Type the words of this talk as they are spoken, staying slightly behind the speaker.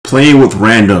Playing with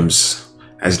randoms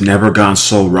has never gone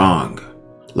so wrong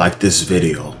like this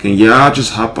video. Can y'all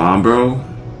just hop on, bro?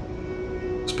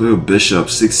 Let's play with Bishop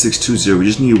 6620. We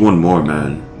just need one more,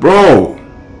 man. Bro,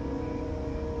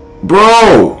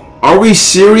 are we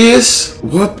serious?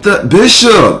 What the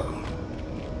Bishop?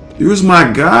 He was my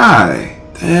guy.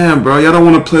 Damn, bro, y'all don't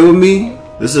want to play with me?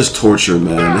 This is torture,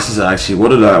 man. This is actually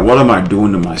what am I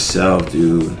doing to myself,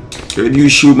 dude? Can you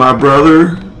shoot my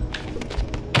brother?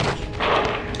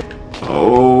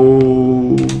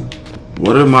 Oh,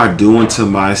 what am I doing to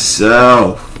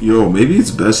myself? Yo, maybe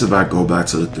it's best if I go back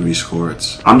to the 3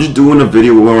 squads. I'm just doing a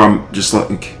video where I'm just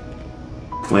like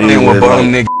playing with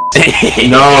like,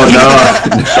 no.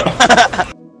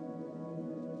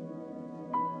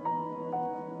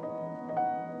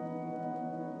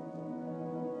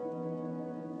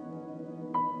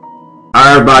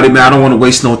 Alright, everybody, man, I don't want to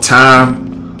waste no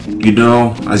time. You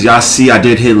know, as y'all see, I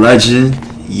did hit legend.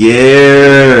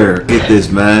 Yeah, get this,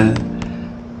 man.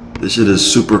 This shit is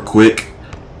super quick.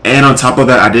 And on top of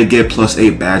that, I did get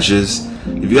 +8 badges.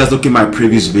 If you guys look at my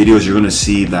previous videos, you're gonna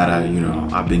see that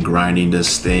I've been grinding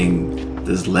this thing,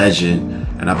 this legend,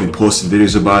 and I've been posting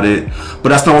videos about it. But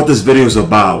that's not what this video is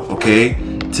about, okay?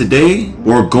 Today,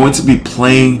 we're going to be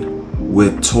playing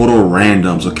with total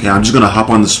randoms, okay? I'm just gonna hop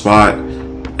on the spot,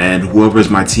 and whoever is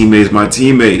my teammate is my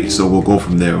teammate. So we'll go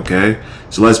from there, okay?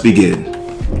 So let's begin.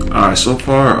 Alright, so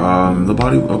far,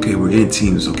 nobody, okay, we're getting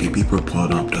teams. Okay, people are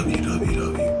pulling up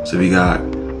www. So we got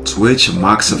Twitch,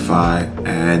 Moxify,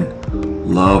 and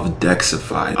Love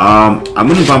Dexify. I'm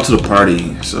gonna invite him to the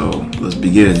party, so let's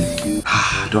begin.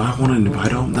 Do I want to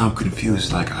invite him? Now I'm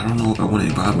confused. Like, I don't know if I want to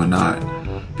invite him or not,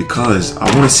 because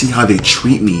I want to see how they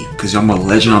treat me, because I'm a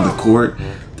legend on the court.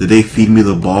 Do they feed me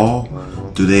the ball?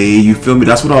 Do they, you feel me?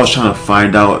 That's what I was trying to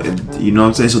find out, you know what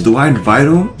I'm saying? So do I invite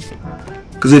them?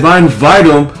 Because if I invite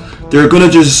them, they're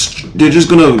just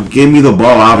gonna give me the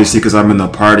ball, obviously, because I'm in the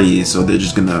party. So they're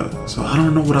just gonna, so I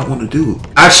don't know what I want to do.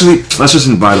 Actually, let's just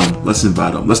invite them. Let's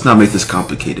invite them. Let's not make this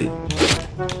complicated.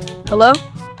 Hello?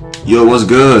 Yo, what's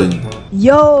good?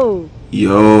 Yo,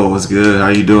 what's good? How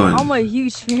you doing? I'm a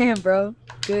huge fan, bro.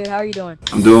 Good, how are you doing?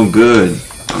 I'm doing good.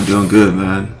 I'm doing good,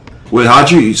 man. Wait,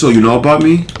 so you know about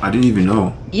me? I didn't even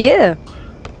know. Yeah.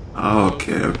 Oh,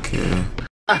 okay.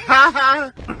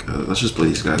 Okay, let's just play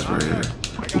these guys right here.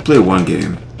 We'll play one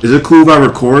game. Is it cool if I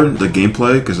record the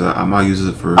gameplay? Because I might use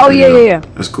it for... Oh, yeah.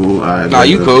 That's cool. Alright, nah,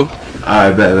 you cool.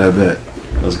 Alright, bet.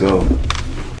 Let's go.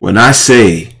 When I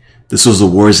say this was the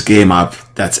worst game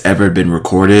that's ever been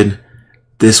recorded,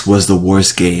 this was the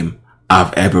worst game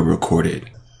I've ever recorded.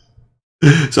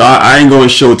 So I ain't going to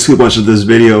show too much of this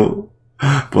video.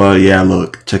 But yeah,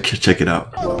 look, check it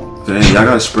out. Dang, y'all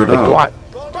gotta spread out.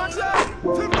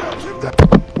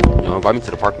 Invite me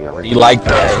to the parking lot. Right? You like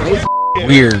that?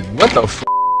 Weird. What the f?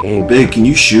 Big, can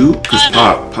you shoot? Cause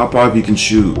pop off, you can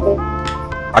shoot.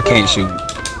 I can't shoot.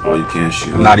 Oh, you can't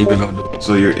shoot. I'm not even gonna do it.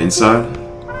 So you're inside?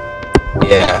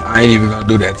 Yeah, I ain't even gonna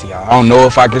do that to y'all. I don't know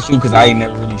if I can shoot because I ain't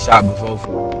never really shot before.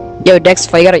 Yo,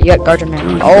 Dexify, you got guard him,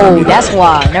 man. Oh, that's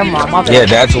why. Never mind. My bad. Yeah,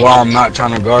 that's why I'm not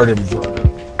trying to guard him.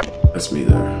 That's me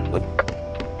there.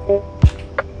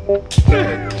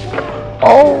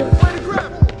 Oh.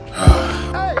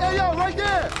 Hey, yo, right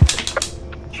there.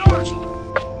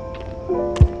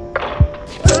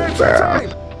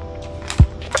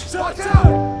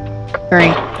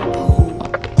 Green.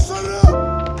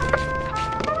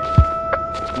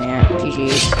 Yeah,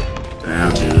 GG's.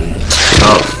 Damn, dude.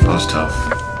 Tough. That was tough.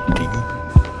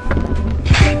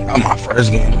 That's my first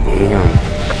game.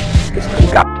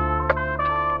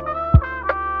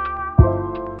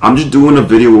 I'm just doing a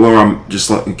video where I'm just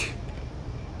like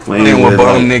playing with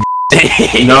bum nigga.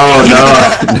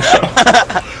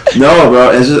 No, bro.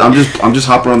 It's just I'm just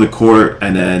hopping on the court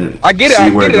and then I get it. I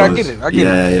get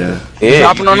it. Yeah.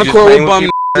 Hopping on the court with bum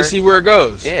to see where it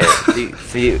goes. Yeah.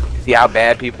 see how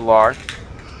bad people are.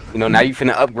 You know, now you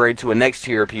finna upgrade to a next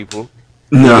tier of people.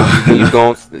 No. you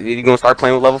gonna start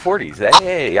playing with level 40s.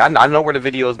 Hey, I know where the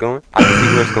video is going. I can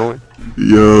see where it's going.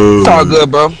 Yo. It's all good,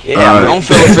 bro. Yeah, don't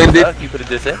feel offended. You could have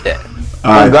just said that.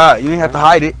 Oh God, you didn't have to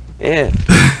hide it. Yeah.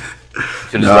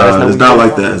 No, it's not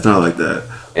like that. It's not like that.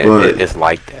 It's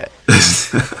like that.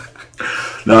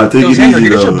 No, I think you need to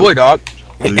get your boy, dog.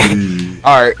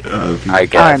 Alright.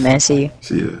 Alright, man, see you.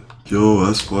 See ya. Yo,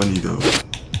 that's funny though.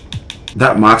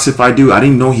 That Moxify dude, I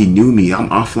didn't know he knew me. I'm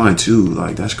offline too.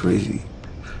 Like, that's crazy.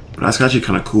 But that's actually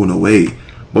kind of cool in a way.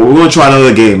 But we're gonna try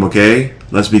another game, okay?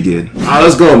 Let's begin. Alright,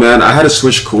 let's go, man. I had to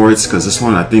switch courts because this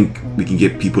one I think we can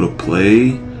get people to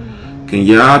play. Can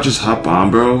y'all just hop on,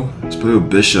 bro? Let's play with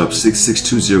Bishop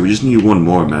 6620. We just need one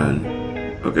more, man.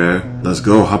 Okay, let's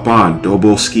go. Hop on.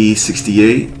 Doboski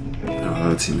 68.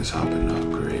 Other team is hopping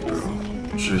up. Great, bro.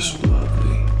 Just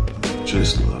lovely.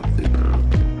 Just lovely, bro.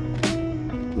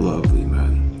 Lovely,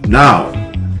 man. Now,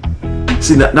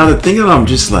 see, now the thing that I'm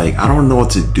just like, I don't know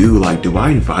what to do. Like, do I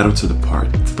invite him to the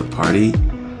party?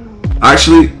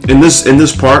 Actually, in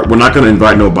this part, we're not gonna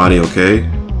invite nobody, okay?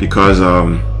 Because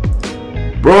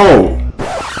bro,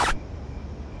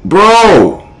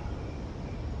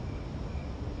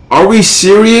 are we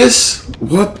serious?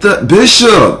 What the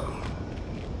Bishop?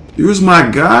 He was my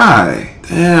guy.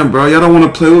 Damn, bro, y'all don't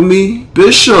want to play with me,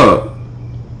 Bishop?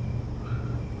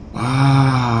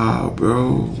 Wow,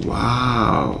 bro.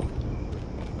 Wow.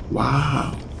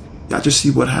 Y'all just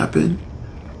see what happened?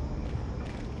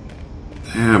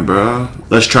 Damn, bro.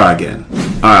 Let's try again.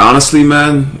 Alright, honestly,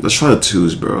 man, let's try the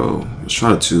twos, bro. Let's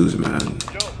try the twos, man.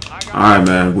 Alright,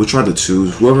 man, we'll try the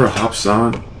twos. Whoever hops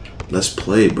on, let's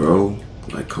play, bro.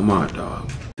 Like, come on,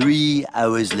 dog. 3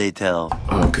 hours later.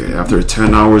 Okay, after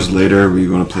 10 hours later, we're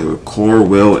gonna play with Core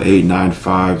Will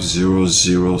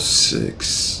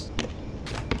 895006.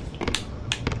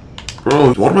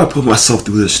 Bro, why do I put myself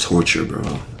through this torture,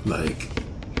 bro? Like,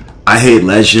 I hate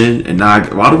Legend, and now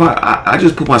I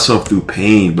just put myself through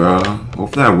pain, bro.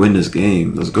 Hopefully I win this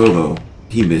game. Let's go, though.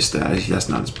 He missed that. That's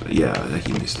not his play. Yeah,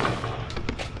 he missed that.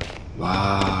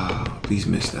 Wow. Please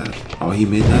miss that. Oh, he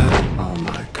made that? Oh,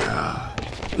 my God.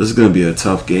 This is going to be a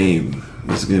tough game.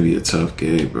 This is going to be a tough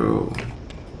game, bro.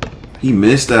 He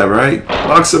missed that, right?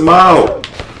 Box him out.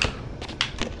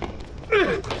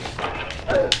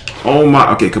 Oh,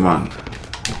 my. Okay, come on.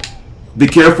 Be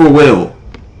careful, Will.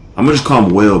 I'm gonna just call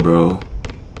him Will, bro.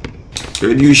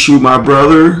 Can you shoot my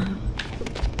brother?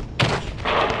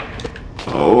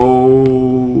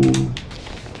 Oh.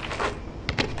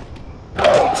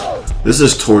 This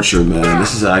is torture, man.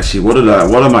 This is actually, what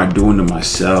am I doing to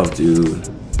myself, dude?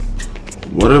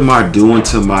 What am I doing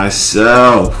to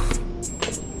myself?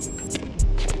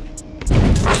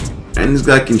 And this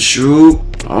guy can shoot?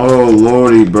 Oh,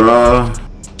 lordy, bro.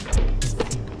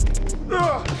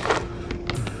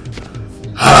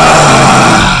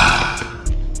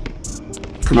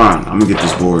 Come on, I'm gonna get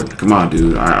this board. Come on,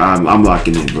 dude. I'm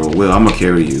locking in, bro. Will, I'm gonna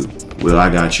carry you. Will, I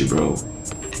got you, bro.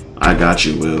 I got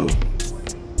you, Will.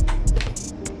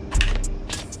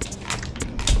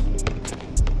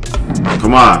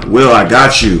 Come on, Will, I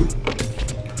got you.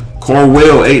 Core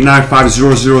Will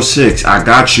 895006. I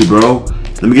got you, bro.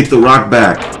 Let me get the rock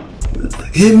back.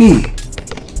 Hit me.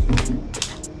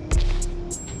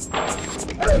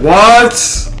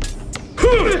 What?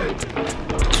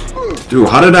 Dude,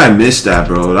 how did I miss that,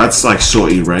 bro? That's like so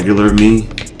irregular of me.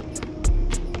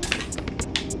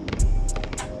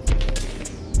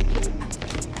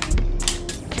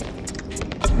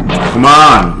 Come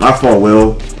on. My fault,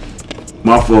 Will.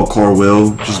 My fault, Core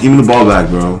Will. Just give me the ball back,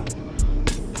 bro.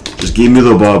 Just give me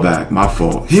the ball back. My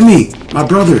fault. Hit me. My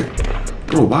brother.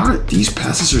 Bro, why are these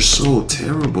passes are so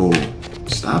terrible?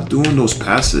 Stop doing those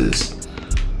passes.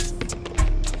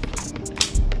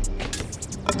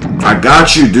 I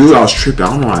got you, dude. I was tripping. I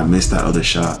don't know why I missed that other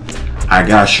shot. I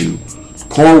got you.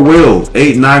 Core Will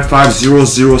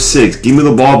 895006. Give me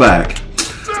the ball back.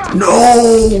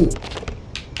 No!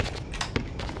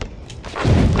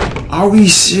 Are we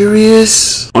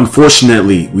serious?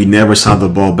 Unfortunately, we never saw the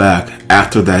ball back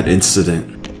after that incident.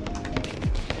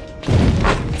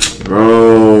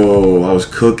 Bro, I was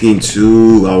cooking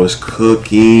too. I was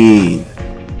cooking.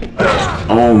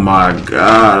 Oh my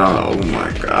god. Oh my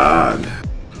god.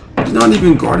 He's not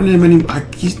even guarding him anymore.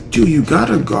 Dude, you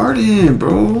gotta guard him,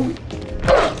 bro.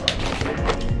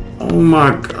 Oh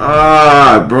my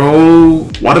god, bro.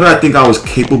 Why did I think I was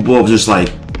capable of just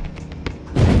like...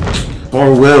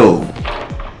 Or Will.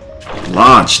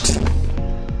 Launched.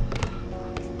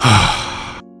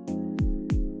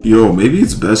 Yo, maybe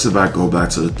it's best if I go back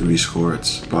to the 3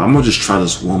 courts. But I'm gonna just try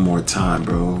this one more time,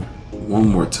 bro. One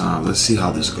more time. Let's see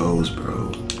how this goes,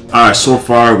 bro. Alright, so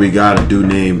far we got a dude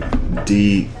named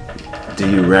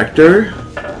Director.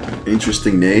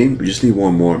 Interesting name. We just need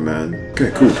one more, man. Okay,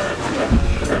 cool.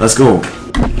 Let's go.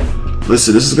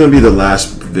 Listen, this is gonna be the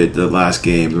last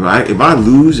game. If I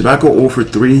lose, if I go 0 for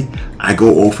 3, I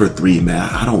go 0 for 3,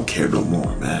 man. I don't care no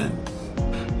more, man.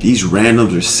 These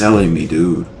randoms are selling me,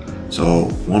 dude. So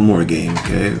one more game,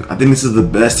 okay? I think this is the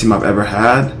best team I've ever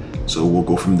had. So we'll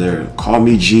go from there. Call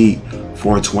me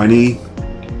G420.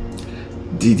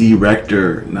 DD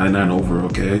Rector 99 over,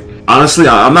 okay? Honestly,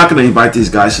 I'm not gonna invite these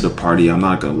guys to the party. I'm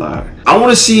not gonna lie. I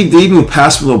want to see if they even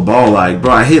pass me the ball. Like,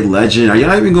 bro, I hit Legend. Are you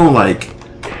not even gonna like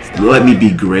let me be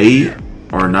great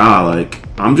or not? Like,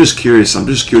 I'm just curious. I'm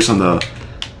just curious on the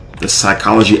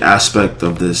psychology aspect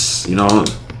of this. You know, I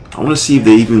want to see if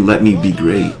they even let me be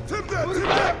great.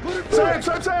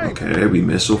 Okay, we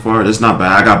missed so far. That's not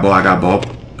bad. I got ball.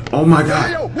 Oh my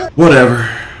god. Whatever.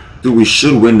 Dude, we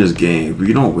should win this game. If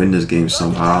we don't win this game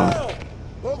somehow.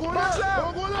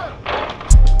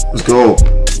 Let's go.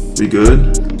 We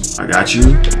good? I got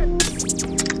you.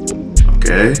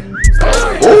 Okay.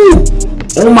 Oh!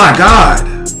 Oh my god!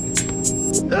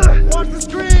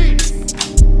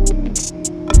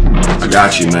 I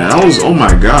got you, man. I was, oh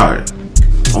my god.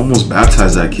 Almost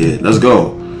baptized that kid. Let's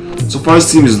go. So far,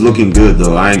 this team is looking good,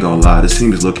 though. I ain't gonna lie. This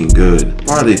team is looking good.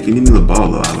 Why are they feeding me the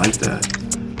ball, though? I like that.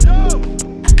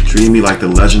 Treating me like the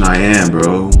legend I am,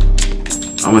 bro.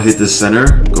 I'm gonna hit this center.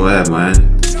 Go ahead,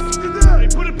 man.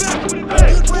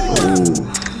 Oh,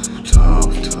 tough.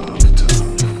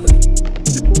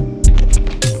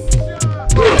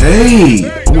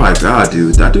 Hey! Oh my god,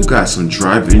 dude. That dude got some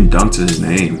drive-in dunk to his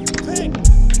name.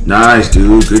 Nice,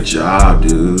 dude. Good job,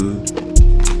 dude.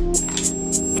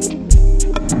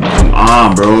 Come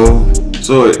on, bro.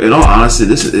 So, in all honesty,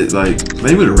 this is it, like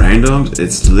playing with randoms.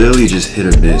 It's literally just hit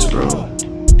or miss, bro.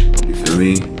 You feel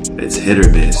me? It's hit or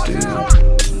miss, dude.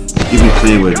 You could be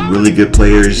playing with really good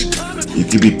players. You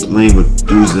could be playing with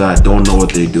dudes that don't know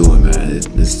what they're doing, man.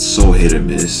 It's so hit or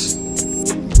miss.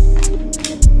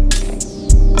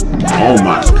 Oh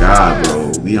my god,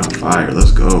 bro. We on fire.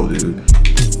 Let's go, dude.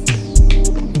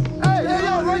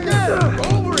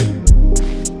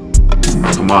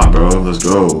 Come on, bro. Let's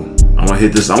go. I want to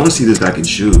hit this. I want to see this guy can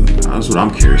shoot. That's what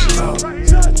I'm curious about.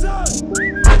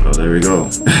 Oh, there we go.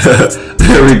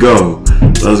 There we go.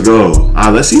 Let's go.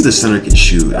 Let's see if the center can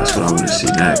shoot. That's what I want to see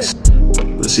next.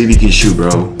 Let's see if he can shoot,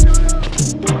 bro.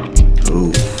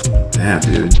 Oh, damn,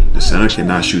 dude. The center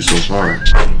cannot shoot so far.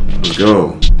 Let's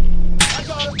go.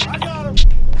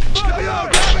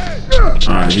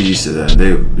 Alright, GG's to that.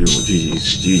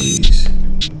 GG's.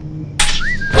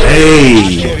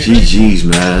 Hey, GG's,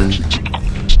 man.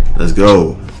 Let's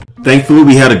go. Thankfully,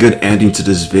 we had a good ending to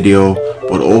this video.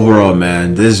 But overall,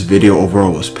 man, this video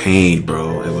overall was pain,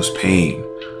 bro. It was pain.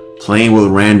 Playing with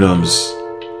randoms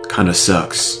kind of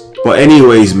sucks. But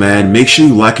anyways, man, make sure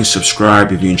you like and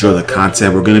subscribe if you enjoy the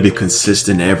content. We're going to be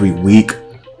consistent every week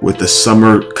with the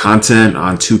summer content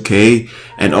on 2K.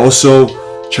 And also,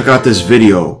 check out this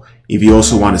video if you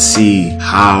also want to see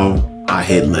how I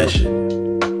hit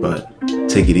legend. But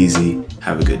take it easy.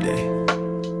 Have a good day.